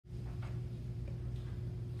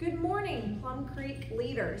Good morning, Plum Creek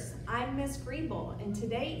leaders. I'm Miss Griebel, and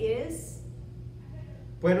today is...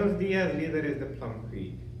 Buenos días, líderes de Plum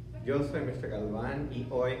Creek. Yo soy Mr. Galván y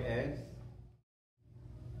hoy es...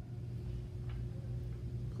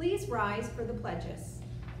 Please rise for the pledges.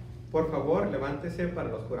 Por favor, levántese para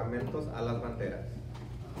los juramentos a las banderas.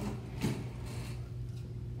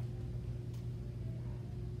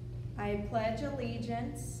 I pledge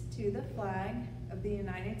allegiance to the flag of the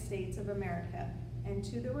United States of America and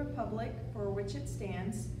to the republic for which it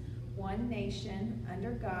stands, one nation,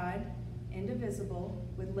 under God, indivisible,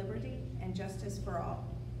 with liberty and justice for all.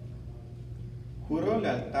 Juro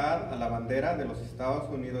lealtad a la bandera de los Estados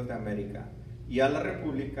Unidos de América y a la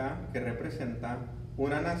república que representa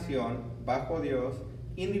una nación bajo Dios,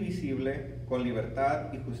 indivisible, con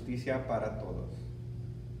libertad y justicia para todos.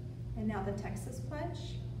 And now the Texas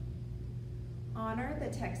Pledge. Honor the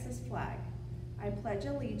Texas flag. I pledge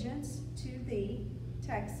allegiance to thee,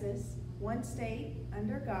 Texas, one state,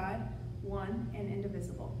 under God, one and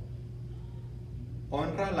indivisible.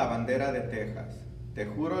 Honra la bandera de Texas. Te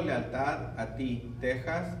juro lealtad a ti,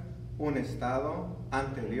 Texas, un estado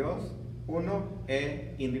ante Dios, uno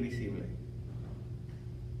e indivisible.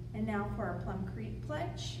 And now for our Plum Creek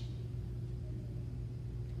Pledge.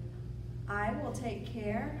 I will take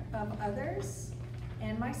care of others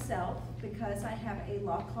and myself because I have a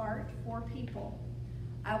locked heart for people.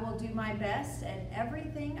 I will do my best at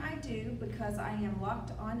everything I do because I am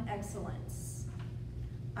locked on excellence.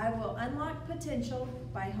 I will unlock potential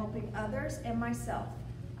by helping others and myself.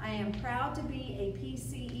 I am proud to be a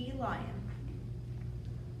PCE Lion.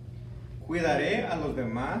 Cuidaré a los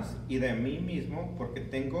demás y de mí mismo porque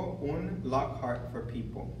tengo un locked heart for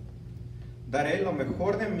people. Daré lo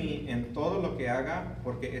mejor de mí en todo lo que haga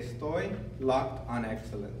porque estoy locked on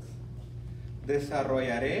excellence.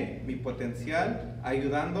 Desarrollaré mi potencial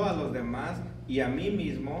ayudando a los demás y a mí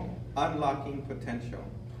mismo, unlocking potential.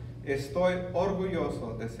 Estoy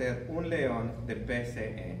orgulloso de ser un león de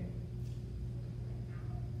Pce.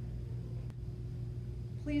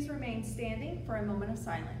 Please remain standing for a moment of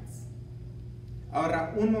silence.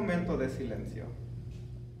 Ahora un momento de silencio.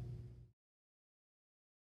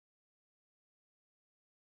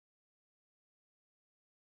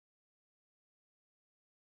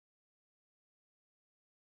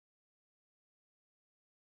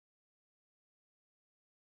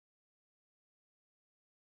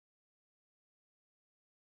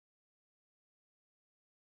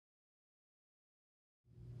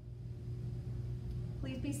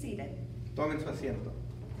 Please be seated. Tomen su asiento.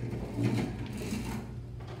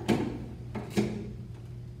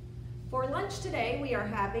 For lunch today, we are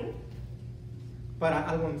having Para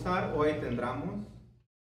almorzar hoy tendremos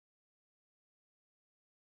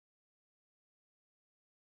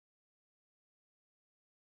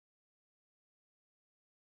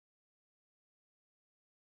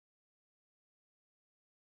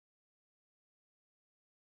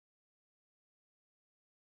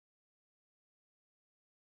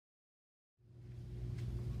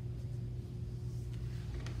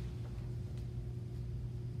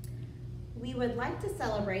We would like to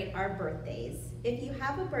celebrate our birthdays. If you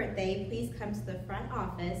have a birthday, please come to the front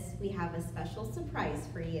office. We have a special surprise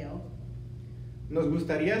for you. Nos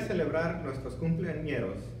gustaría celebrar nuestros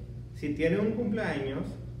cumpleañeros. Si tiene un cumpleaños,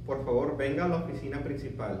 por favor venga a la oficina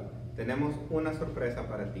principal. Tenemos una sorpresa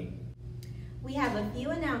para ti. We have a few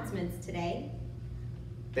announcements today.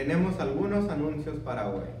 Tenemos algunos anuncios para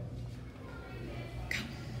hoy.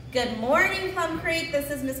 Good morning, Plum Creek.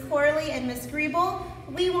 This is Miss Corley and Miss Griebel.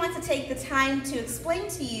 We want to take the time to explain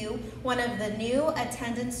to you one of the new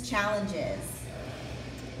attendance challenges.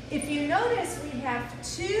 If you notice, we have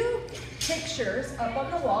two pictures up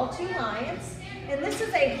on the wall, two lions, and this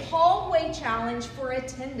is a hallway challenge for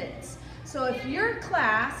attendance. So if your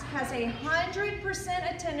class has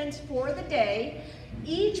 100% attendance for the day,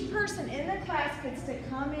 each person in the class gets to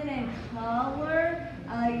come in and color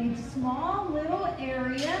a small little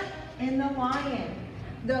area in the lion.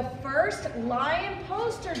 The first lion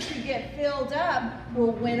poster to get filled up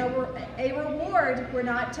will win a reward. We're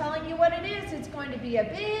not telling you what it is. It's going to be a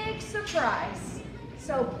big surprise.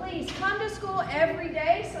 So please come to school every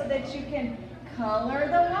day so that you can color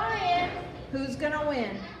the lion. Who's going to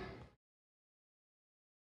win?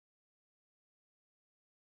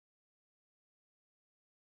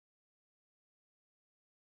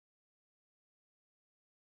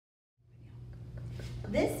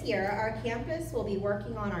 This year, our campus will be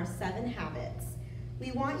working on our 7 habits.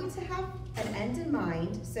 We want you to have an end in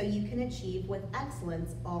mind so you can achieve with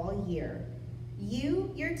excellence all year.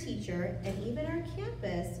 You, your teacher, and even our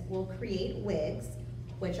campus will create WIGs,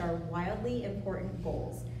 which are wildly important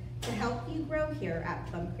goals, to help you grow here at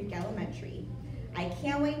Plum Creek Elementary. I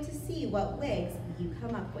can't wait to see what wigs you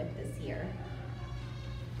come up with this year.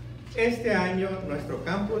 Este año nuestro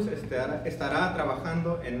campus estará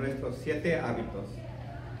trabajando en nuestros 7 hábitos.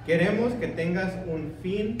 Queremos que tengas un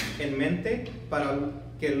fin en mente para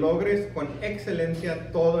que logres con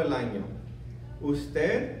excelencia todo el año.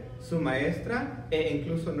 Usted, su maestra e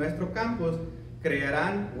incluso nuestro campus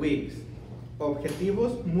crearán wigs,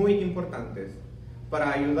 objetivos muy importantes,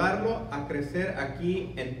 para ayudarlo a crecer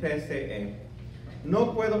aquí en PCE.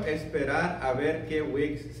 No puedo esperar a ver qué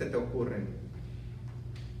wigs se te ocurren.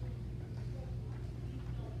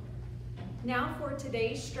 Now for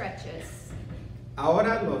today's stretches.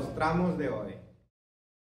 Ahora los tramos de hoy.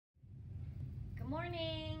 Good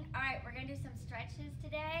morning. All right, we're going to do some stretches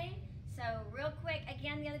today. So real quick,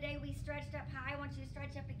 again, the other day we stretched up high. I want you to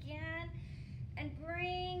stretch up again and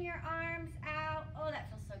bring your arms out. Oh, that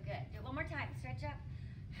feels so good. Do it one more time. Stretch up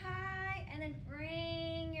high and then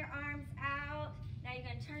bring your arms out. Now you're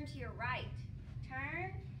going to turn to your right.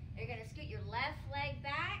 Turn. You're going to scoot your left leg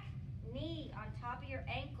back, knee on top of your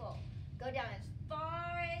ankle. Go down as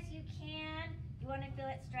far as you can. You want to feel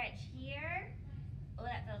it stretch here. Oh,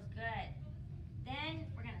 that feels good. Then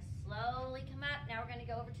we're going to slowly come up. Now we're going to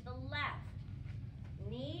go over to the left.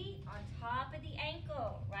 Knee on top of the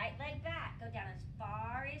ankle. Right leg back. Go down as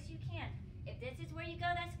far as you can. If this is where you go,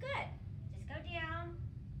 that's good. Just go down.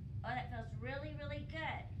 Oh, that feels really, really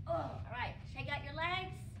good. Oh, all right. Shake out your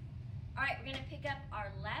legs. All right, we're going to pick up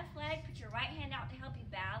our left leg. Put your right hand out to help you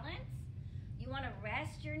balance. You want to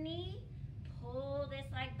rest your knee. Pull this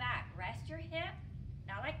leg back. Rest your hip.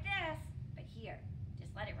 Not like this, but here.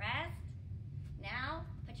 Just let it rest. Now,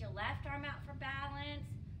 put your left arm out for balance.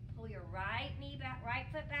 Pull your right knee back, right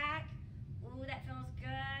foot back. Ooh, that feels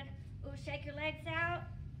good. Ooh, shake your legs out.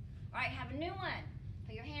 All right, have a new one.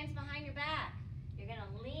 Put your hands behind your back. You're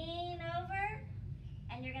gonna lean over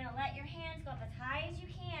and you're gonna let your hands go up as high as you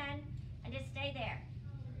can and just stay there.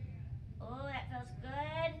 Oh, that feels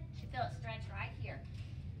good. You feel it stretch right here.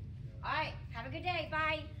 All right, have a good day,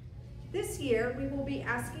 bye. This year, we will be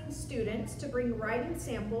asking students to bring writing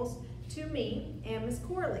samples to me and Ms.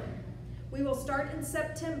 Corley. We will start in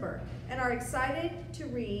September and are excited to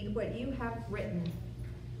read what you have written.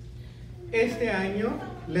 Este año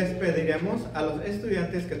les pediremos a los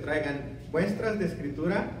estudiantes que traigan muestras de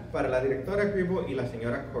escritura para la directora Gribble y la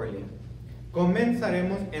señora Corley.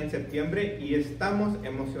 Comenzaremos en septiembre y estamos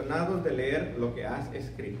emocionados de leer lo que has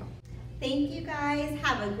escrito. Thank you guys.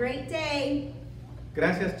 Have a great day.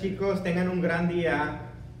 Gracias chicos, tengan un gran día.